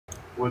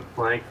wood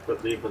plank,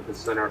 but leave the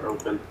center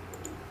open.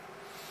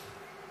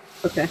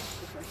 Okay.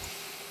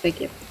 Thank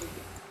you.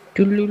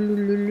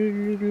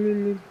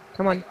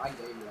 Come on.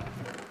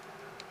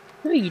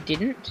 No, you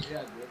didn't.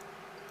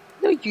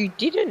 No, you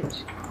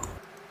didn't.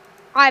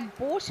 I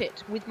bought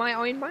it with my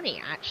own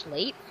money,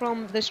 actually,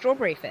 from the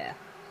strawberry fair.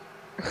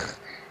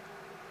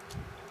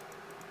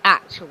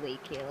 Actually,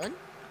 Keelan.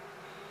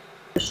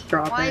 The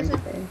strawberry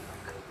fair.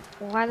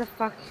 Why the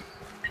fuck?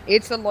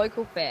 It's the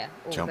local fair.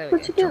 Oh, Jump. there we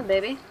What you go. doing,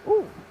 baby?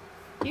 Ooh,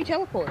 you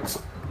teleport.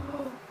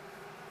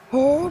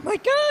 Oh my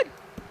god!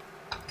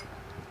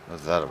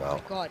 What's that Oh my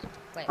about? god.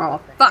 Wait, Oh,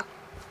 what the fuck.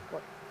 heck?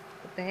 What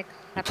the heck's You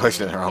happening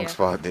placed it in the wrong here?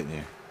 spot, didn't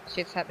you?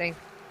 Shit's happening.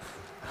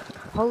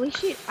 Holy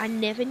shit, I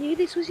never knew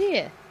this was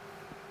here.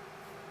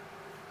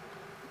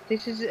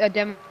 This is a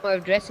demo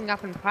of dressing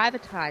up and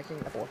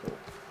privatizing the portal.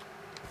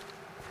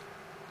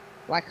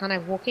 Why can't I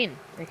walk in?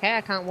 Okay,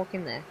 I can't walk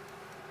in there.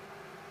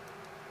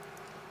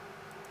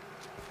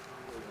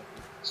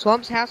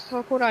 Swamp's house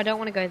teleporter, I don't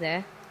want to go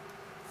there.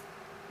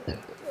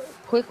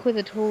 Quick with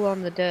a tool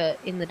on the dirt,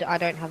 I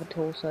don't have a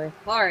tool, so...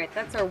 Alright,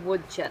 that's our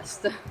wood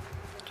chest.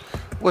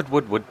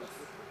 Wood.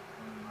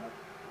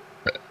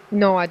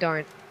 No, I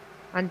don't.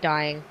 I'm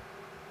dying.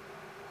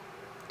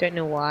 Don't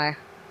know why.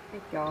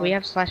 Thank God. Do we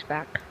have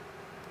slashback?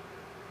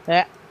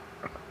 Yeah.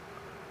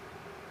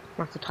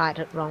 Must have typed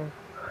it wrong.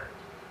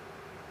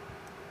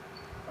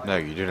 No,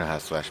 you do not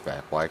have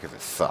flashback. Why? Because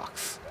it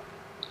sucks.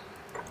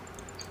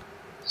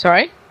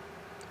 Sorry?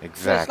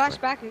 Exactly. No,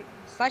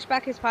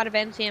 slashback is part of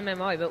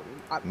MCMMO,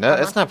 but... No,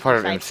 I'm it's not part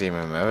of asking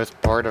MCMMO. It's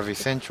part of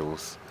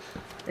Essentials.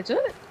 Is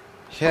it?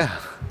 Yeah.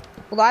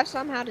 Well, I've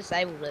somehow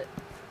disabled it.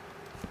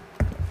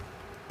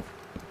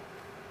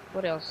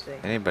 What else do?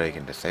 Anybody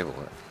can disable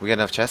it. We got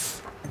enough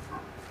chests?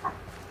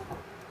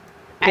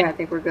 Yeah, I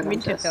think we're good on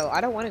this. Winterfell. I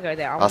don't want to go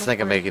there. I was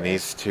thinking making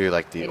these two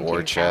like the Into ore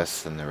the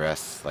chests and the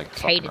rest like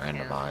fucking Hated town.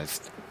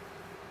 randomized.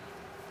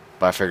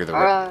 But I figured the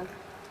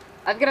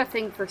I've got a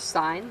thing for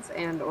signs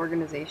and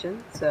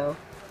organization, so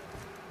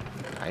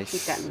nice.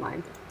 keep that in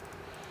mind.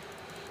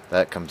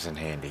 That comes in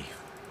handy.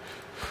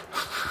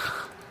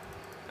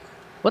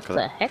 What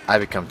the heck? I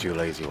become too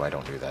lazy why I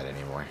don't do that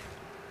anymore.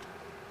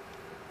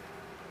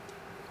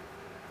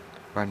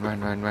 Run.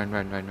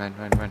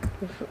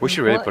 We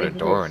should really What put a is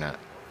door this? in it.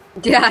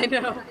 Yeah, I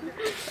know.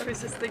 I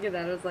was just thinking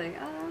that. I was like,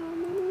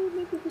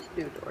 maybe we should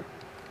do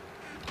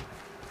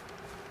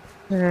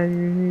a door.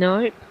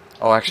 Nope.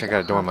 Oh, actually, I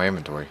got a door in my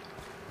inventory.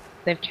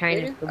 They've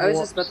changed the I was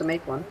warps. just about to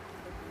make one.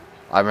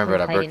 I remember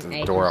I Okay, broke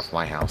the door ages. off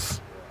my house.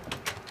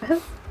 I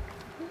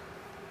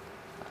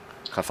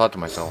thought to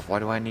myself, why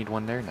do I need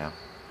one there now?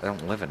 I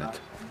don't live in it.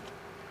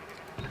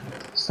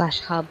 Slash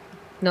hub.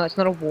 No, it's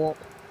not a warp.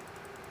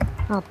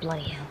 Oh,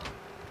 bloody hell.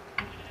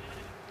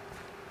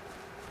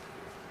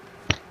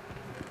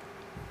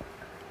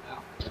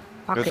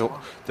 Fuck it.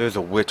 There's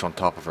a witch on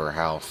top of her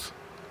house.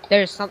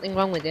 There's something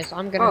wrong with this.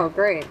 I'm gonna... Oh,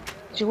 great.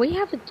 Do we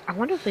have a... I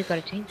wonder if we've got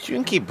a team. You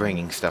can keep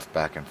bringing stuff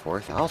back and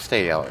forth. I'll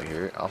stay out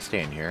here. I'll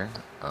stay in here.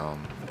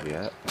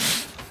 Yeah.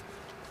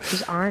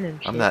 There's iron and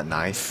shit. I'm that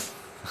nice.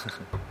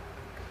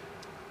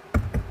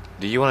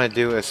 Do you want to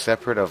do a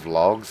separate of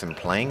logs and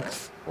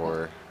planks,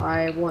 or?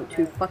 I want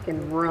to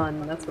fucking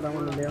run. That's what I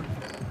want to do.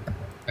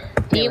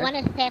 Do you want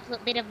a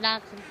separate bit of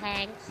logs and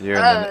planks?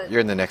 You're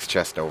in the next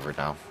chest over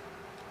now.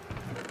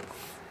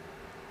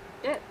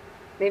 Yeah.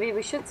 Maybe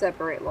we should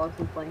separate logs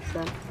and planks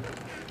then.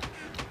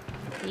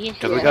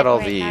 Because we got all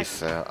these,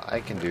 so I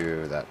can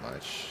do that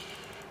much.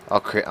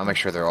 I'll make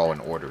sure they're all in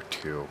order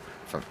too,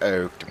 from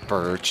oak to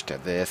birch to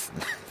this.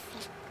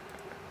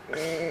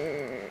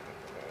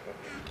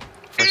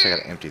 First, I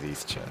gotta empty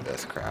these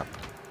this crap.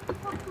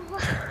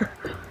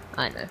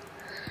 I know.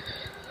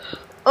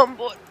 I'm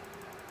bored.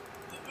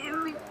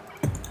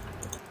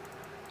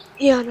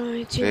 Yeah, no,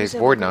 it's He's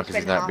bored now because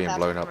he's not being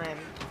blown up.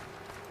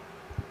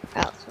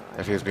 Outside.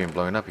 If he was being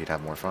blown up, he'd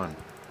have more fun.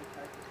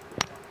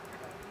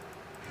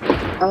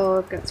 Oh,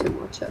 I've got 2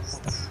 more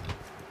chests.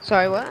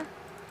 Sorry, what?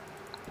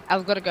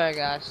 I've got to go,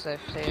 guys, so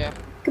see ya.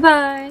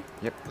 Goodbye!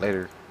 Yep,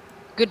 later.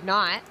 Good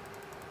night.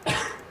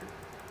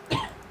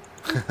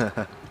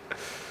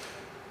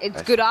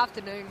 It's good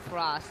afternoon for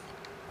us.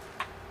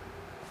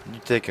 You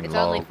taking It's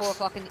logs? only 4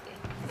 o'clock in...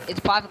 It's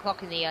 5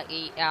 o'clock in the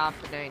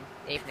afternoon,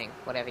 evening,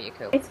 whatever you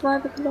call it. It's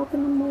 5 o'clock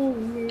in the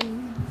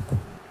morning.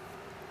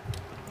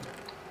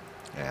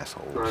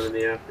 Assholes. Not in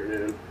the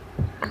afternoon.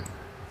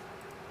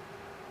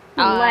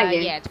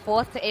 Lagging. Yeah, it's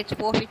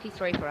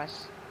 4:53 for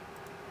us.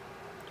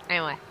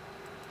 Anyway,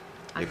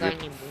 I'm If going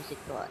you- in music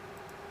slot.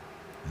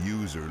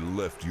 User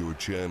left your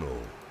channel.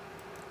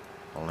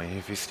 Only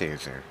if he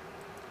stays there.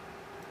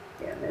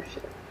 Yeah, no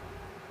shit.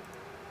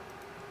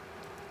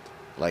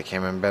 Like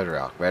him and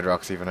Bedrock.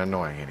 Bedrock's even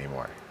annoying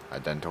anymore. I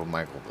done told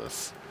Michael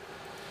this.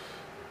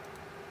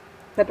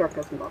 Bedrock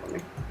doesn't bother me.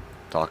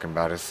 Talking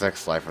about his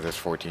sex life with his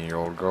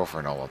 14-year-old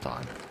girlfriend all the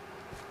time.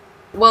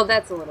 Well,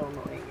 that's a little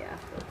annoying, yeah.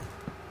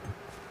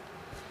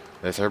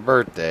 It's her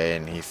birthday,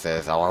 and he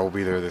says, "Oh, I will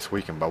be there this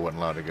weekend, but I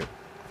wasn't allowed to go."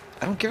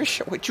 I don't give a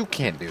shit what you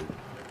can't do.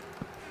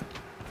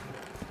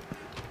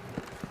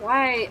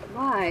 Why?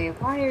 Why?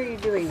 Why are you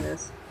doing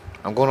this?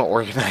 I'm going to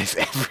organize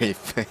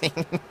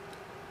everything.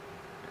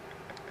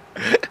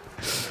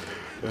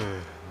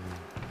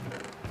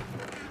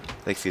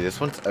 Like, see, this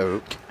one's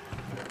oak.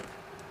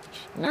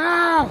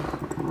 No!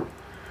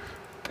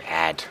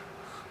 Bad.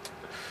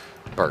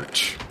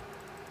 Birch.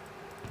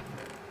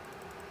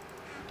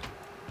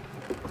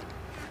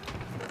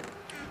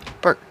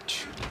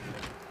 Birch.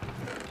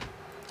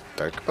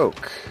 Dark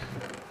oak.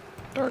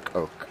 Dark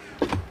oak.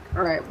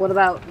 Alright, what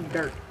about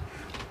dirt?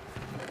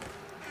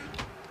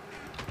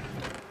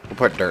 We'll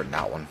put dirt in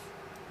that one.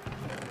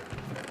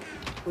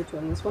 Which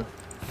one? This one?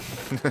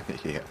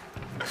 Yeah.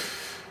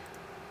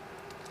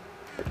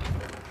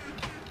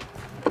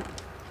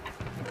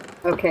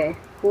 Okay,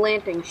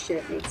 planting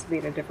shit needs to be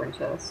in a different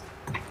chest.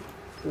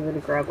 So I'm gonna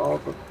grab all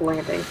the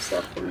planting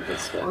stuff from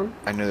this one.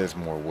 I know there's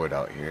more wood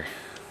out here.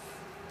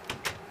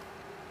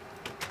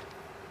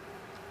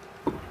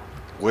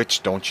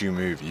 Which don't you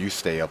move, you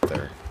stay up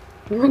there.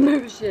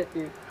 Remove shit,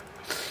 dude.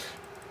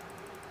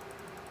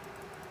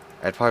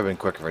 I'd probably been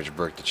quicker if I just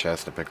broke the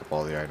chest to pick up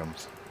all the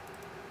items.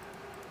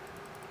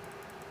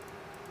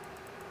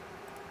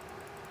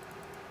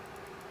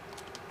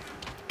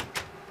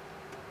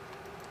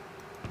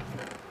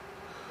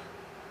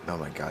 Oh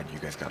my god, you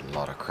guys got a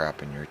lot of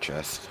crap in your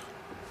chest.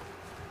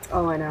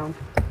 Oh, I know.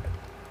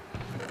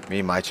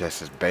 Me, my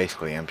chest is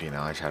basically empty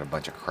now. I just had a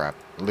bunch of crap,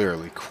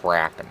 literally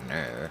crap in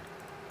there.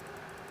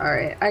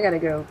 Alright, I gotta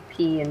go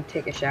pee and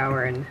take a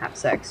shower and have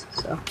sex,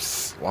 so.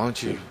 Psst, why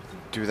don't you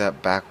do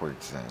that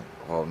backwards then?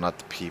 Well, not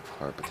the pee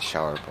part, but the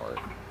shower part.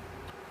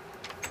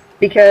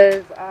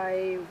 Because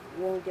I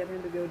won't get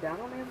him to go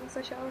down on me unless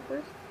I shower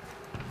first.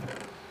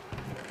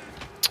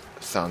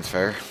 Sounds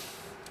fair.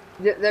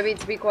 I mean,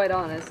 to be quite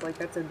honest, like,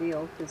 that's a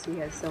deal, because he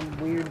has some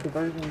weird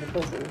diversion to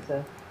pussy,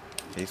 so.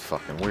 He's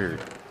fucking weird.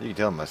 You can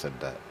tell him I said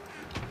that.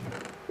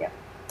 Yeah.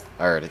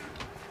 Alrighty.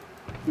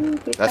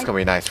 Okay, That's gonna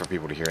be nice for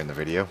people to hear in the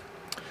video.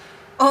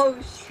 Oh,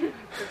 shit.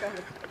 I forgot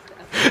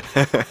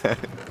about that.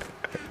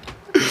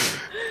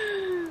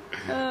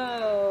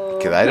 Oh.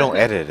 Because I don't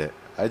edit it.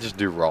 I just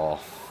do raw.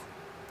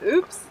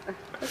 Oops.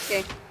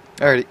 Okay.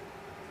 Alrighty.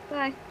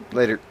 Bye.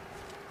 Later.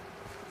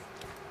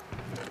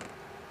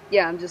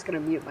 Yeah, I'm just gonna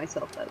mute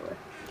myself, by the way.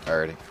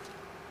 Alrighty.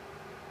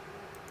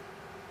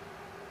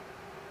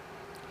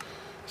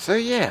 So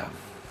yeah,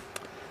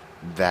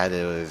 that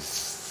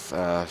is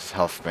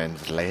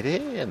Healthman's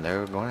lady, and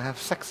they're going to have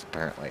sex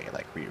apparently.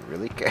 Like, we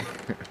really care.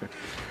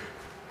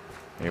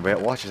 Anybody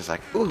that watches is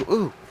like, ooh,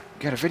 you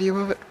got a video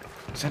of it?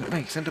 Send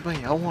it to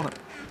me, I want it.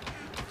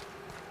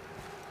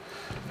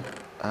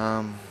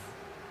 I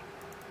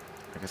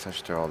guess I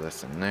should throw all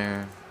this in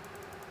there.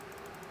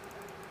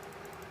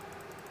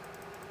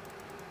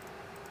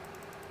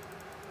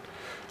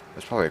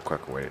 There's probably a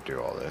quicker way to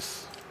do all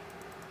this.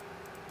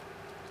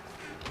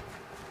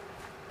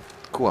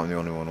 Cool, I'm the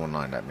only one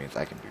online. That means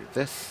I can do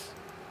this.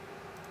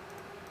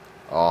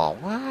 Oh,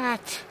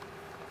 what?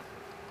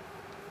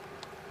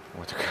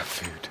 What the crap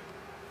food?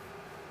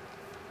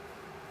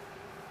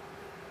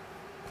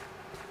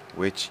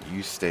 Witch,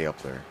 you stay up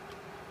there.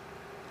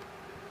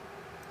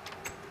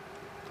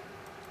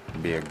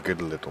 Be a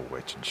good little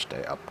witch and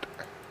stay up there.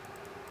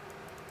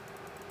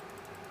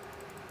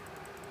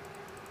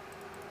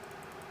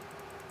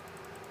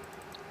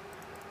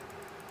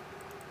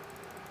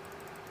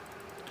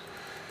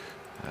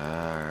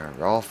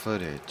 Raw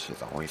footage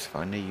is always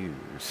fun to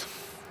use.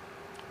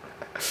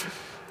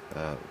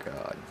 Oh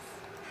god.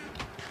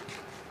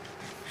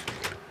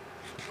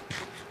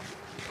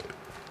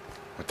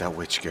 Where'd that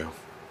witch go?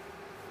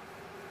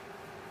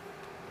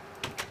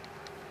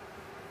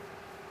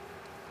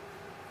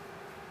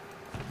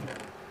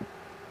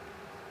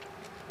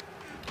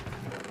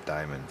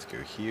 Diamonds go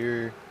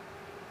here.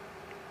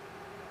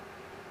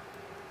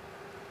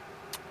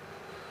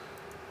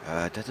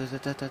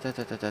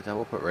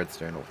 We'll put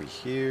redstone over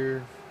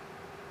here.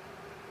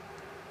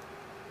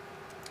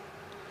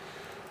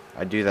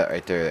 I do that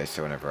right there,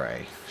 so whenever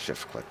I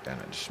shift click, then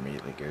it just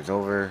immediately goes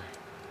over.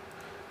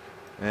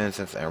 And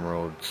since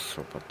emeralds,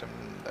 we'll put them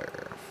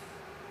there.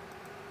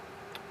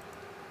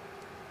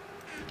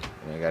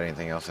 You got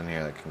anything else in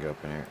here that can go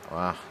up in here?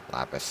 Wow,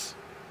 lapis.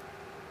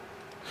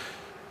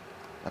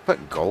 I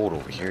put gold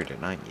over here,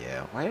 didn't I?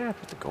 Yeah. Why did I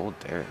put the gold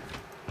there?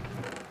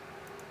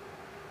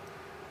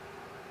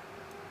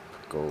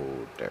 Put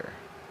gold there.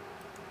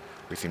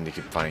 We seem to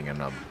keep finding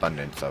an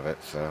abundance of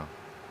it, so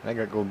I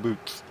got gold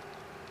boots.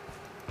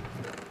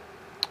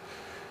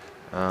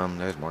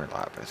 There's more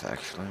lapis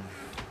actually.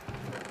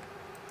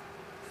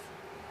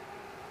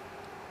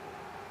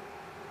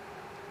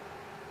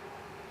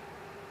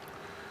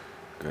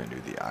 Go and do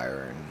the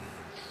iron.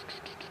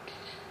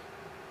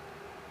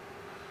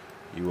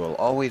 You will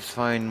always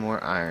find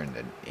more iron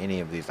than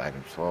any of these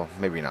items. Well,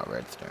 maybe not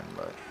redstone,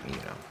 but you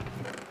know.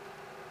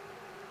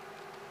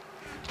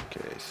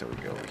 Okay, so we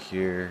go over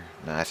here.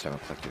 Nah, I still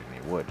haven't collected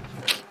any wood.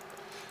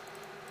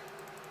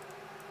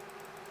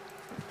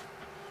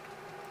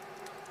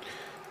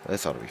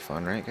 This ought to be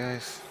fun, right,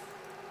 guys?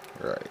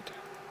 Right.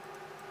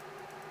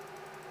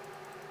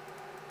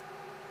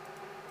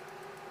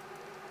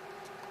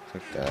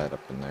 Click that up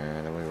in there,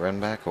 and then we run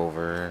back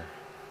over.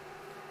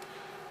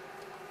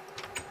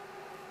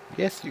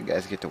 Yes, you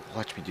guys get to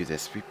watch me do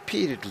this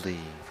repeatedly.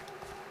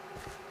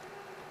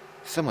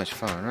 So much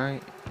fun,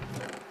 right?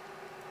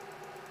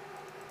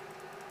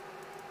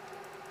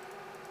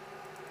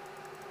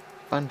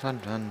 Fun, fun,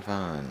 fun,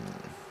 fun.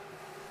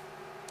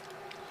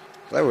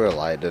 I will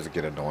lie, it does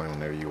get annoying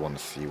whenever you want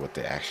to see what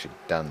they actually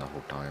done the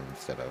whole time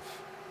instead of.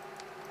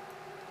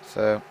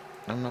 So,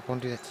 I'm not going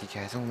to do that to you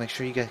guys. I'm going to make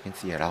sure you guys can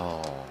see it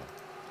all.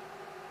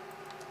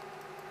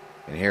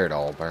 And hear it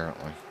all,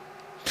 apparently.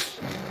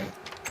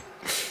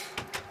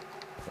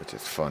 Which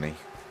is funny.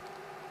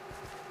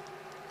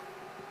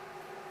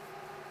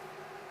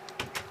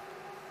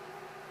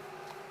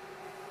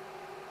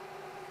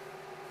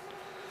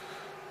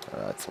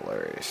 That's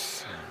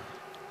hilarious.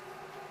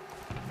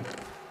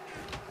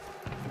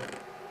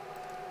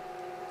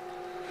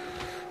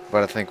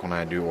 But I think when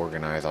I do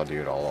organize, I'll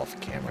do it all off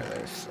camera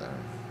though, so.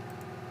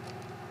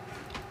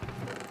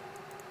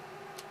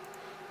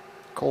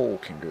 Coal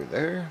can go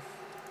there.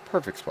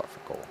 Perfect spot for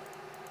coal.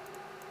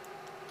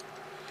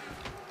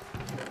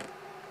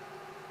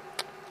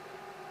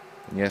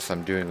 And yes,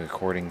 I'm doing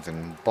recordings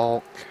in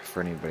bulk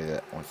for anybody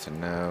that wants to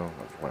know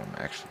of what I'm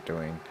actually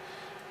doing.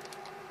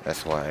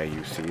 That's why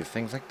you see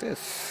things like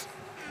this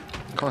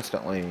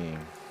constantly.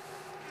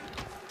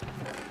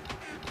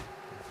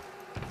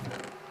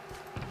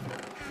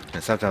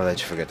 And sometimes I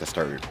just forget to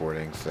start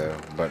recording, so,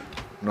 but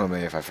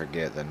normally if I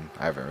forget, then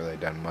I haven't really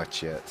done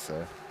much yet,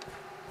 so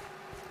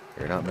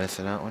you're not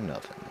missing out on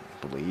nothing,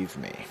 believe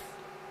me.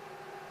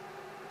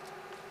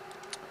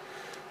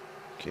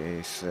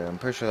 Okay, so I'm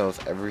pretty sure that was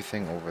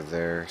everything over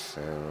there,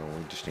 so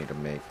we just need to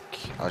make,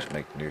 I'll just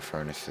make new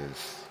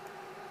furnaces.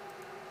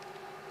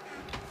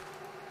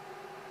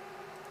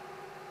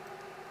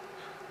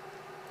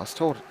 I was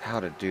told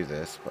how to do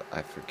this, but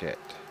I forget.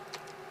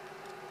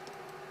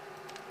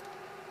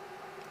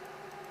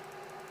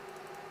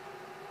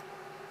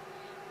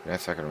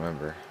 Yes, I can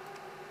remember.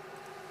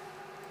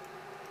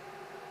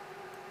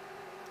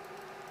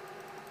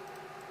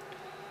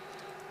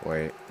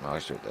 Wait, I'll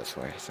just do it this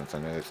way, since I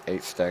know there's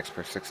 8 stacks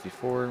per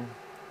 64.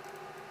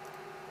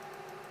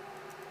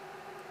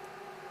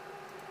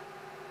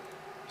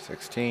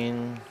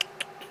 16.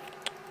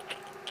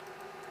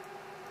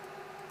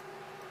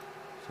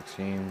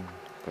 16.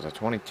 Because the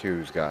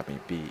 22's got me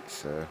beat,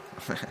 so.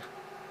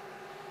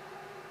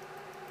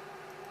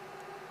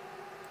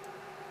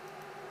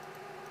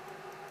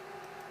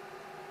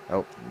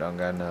 Oh, don't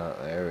got no.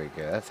 There we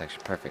go. That's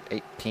actually perfect.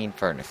 18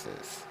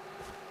 furnaces.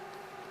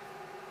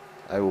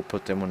 I will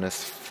put them on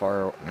this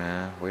far.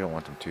 Nah, we don't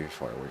want them too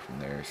far away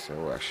from there, so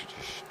we'll actually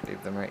just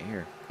leave them right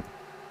here.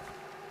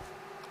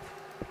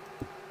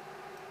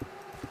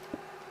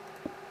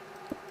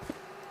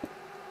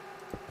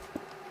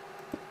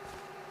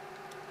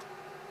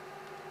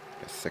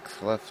 Got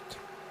 6 left.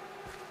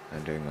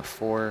 I'm doing a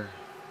 4.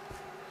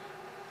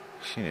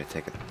 She need to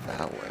take it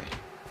that way.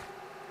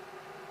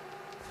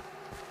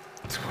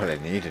 That's what I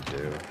need to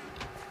do.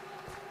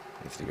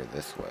 Needs to go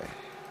this way.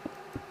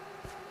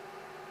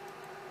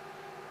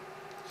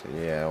 So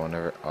yeah,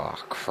 whenever. Oh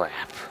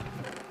crap!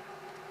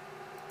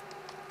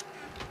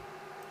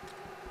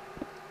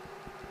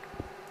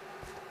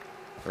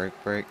 Break.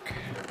 Put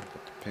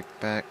the pick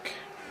back.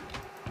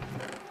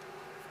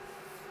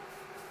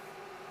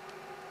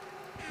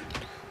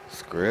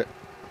 Screw it.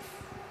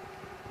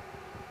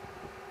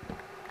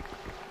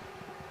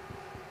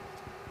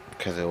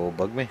 Because it will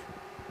bug me.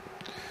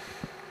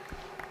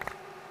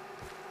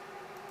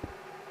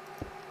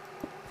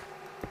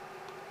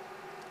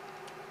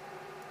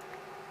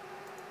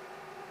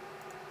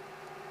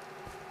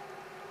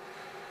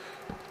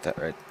 That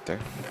right there.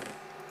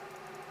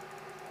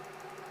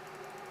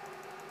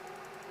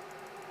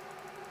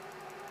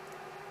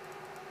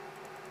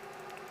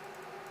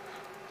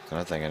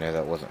 Another thing I know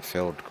that wasn't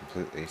filled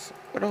completely. So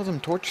where'd all them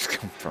torches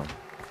come from?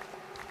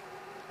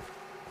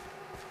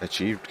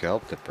 Achieved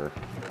kelp dipper.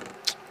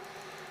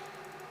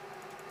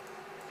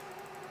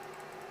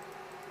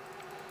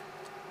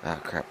 Ah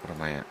crap, what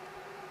am I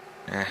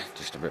at?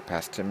 Just a bit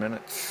past 10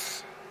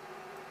 minutes.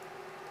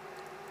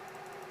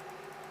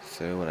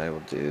 So what I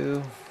will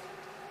do,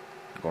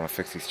 I'm going to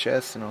fix these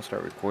chests and I'll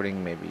start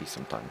recording maybe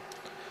sometime.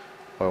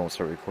 I won't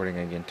start recording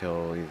again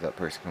until either that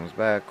person comes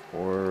back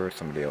or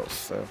somebody else.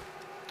 So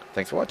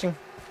thanks for watching.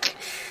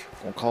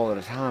 We'll call it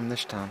a time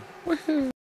this time. Woohoo!